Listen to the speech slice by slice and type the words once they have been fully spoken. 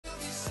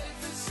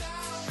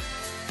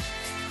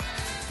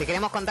Te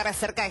queremos contar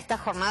acerca de esta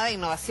jornada de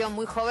innovación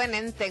muy joven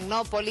en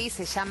Tecnópolis.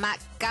 Se llama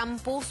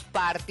Campus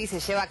Party, se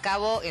lleva a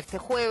cabo este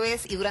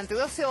jueves y durante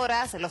 12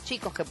 horas los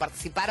chicos que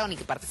participaron y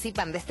que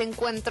participan de este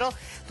encuentro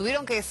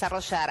tuvieron que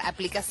desarrollar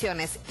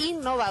aplicaciones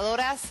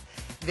innovadoras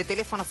de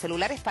teléfonos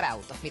celulares para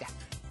autos. Mira.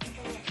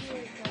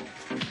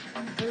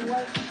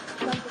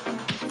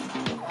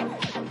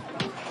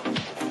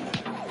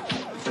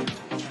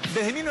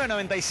 Desde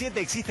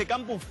 1997 existe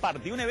Campus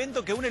Party, un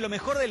evento que une lo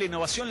mejor de la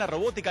innovación, la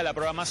robótica, la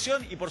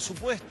programación y, por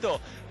supuesto,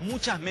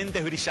 muchas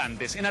mentes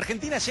brillantes. En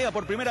Argentina llega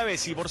por primera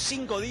vez y por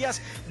 5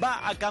 días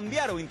va a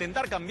cambiar o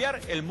intentar cambiar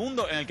el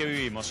mundo en el que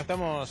vivimos.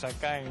 Estamos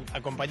acá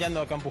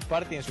acompañando a Campus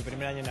Party en su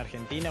primer año en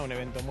Argentina, un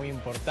evento muy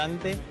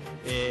importante,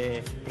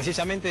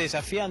 precisamente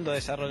desafiando a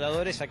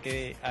desarrolladores a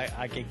que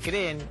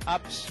creen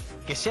apps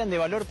que sean de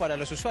valor para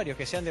los usuarios,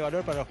 que sean de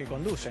valor para los que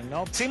conducen,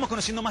 ¿no? Seguimos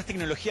conociendo más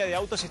tecnología de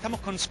autos. Estamos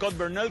con Scott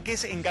Bernal, que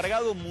es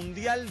encargado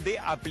mundial de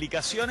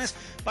aplicaciones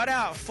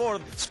para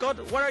Ford. Scott,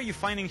 what are you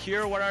finding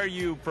here? What are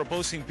you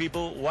proposing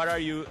people? What are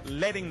you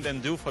letting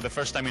them do for the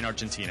first time in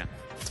Argentina?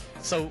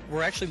 So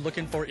we're actually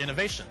looking for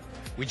innovation.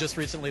 We just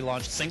recently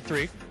launched Sync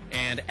 3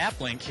 and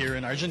AppLink here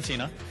in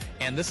Argentina,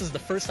 and this is the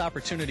first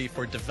opportunity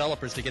for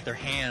developers to get their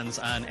hands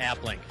on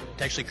AppLink,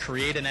 to actually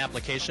create an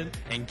application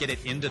and get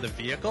it into the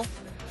vehicle.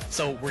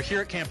 So we're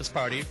here at Campus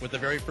Party with the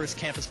very first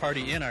Campus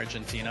Party in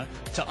Argentina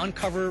to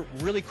uncover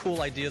really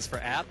cool ideas for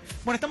app.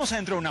 Bueno, estamos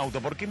adentro de un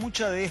auto porque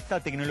mucha de esta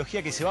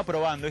tecnología que se va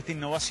probando, esta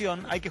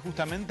innovación, hay que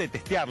justamente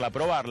testearla,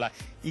 probarla.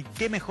 Y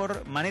qué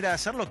mejor manera de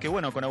hacerlo que,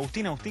 bueno, con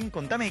Agustín. Agustín,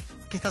 contame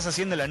qué estás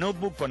haciendo en la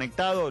notebook,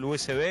 conectado, el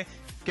USB.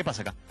 ¿Qué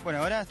pasa acá? Bueno,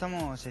 ahora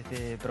estamos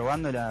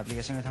probando la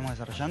aplicación que estamos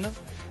desarrollando.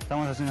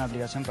 Estamos haciendo una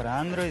aplicación para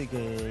Android que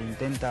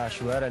intenta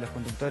ayudar a los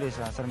conductores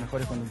a ser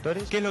mejores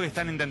conductores. ¿Qué es lo que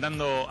están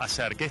intentando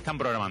hacer? ¿Qué están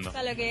programando? O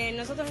sea, lo que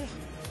nosotros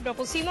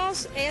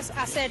propusimos es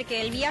hacer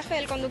que el viaje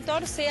del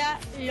conductor sea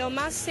lo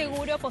más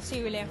seguro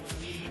posible.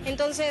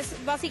 Entonces,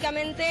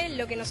 básicamente,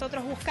 lo que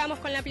nosotros buscamos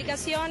con la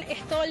aplicación es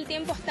todo el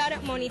tiempo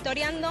estar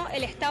monitoreando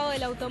el estado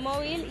del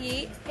automóvil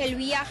y el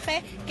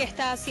viaje que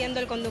está haciendo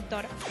el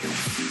conductor.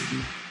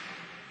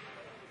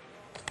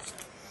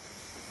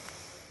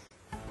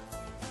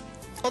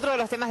 Otro de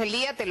los temas del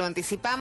día, te lo anticipamos.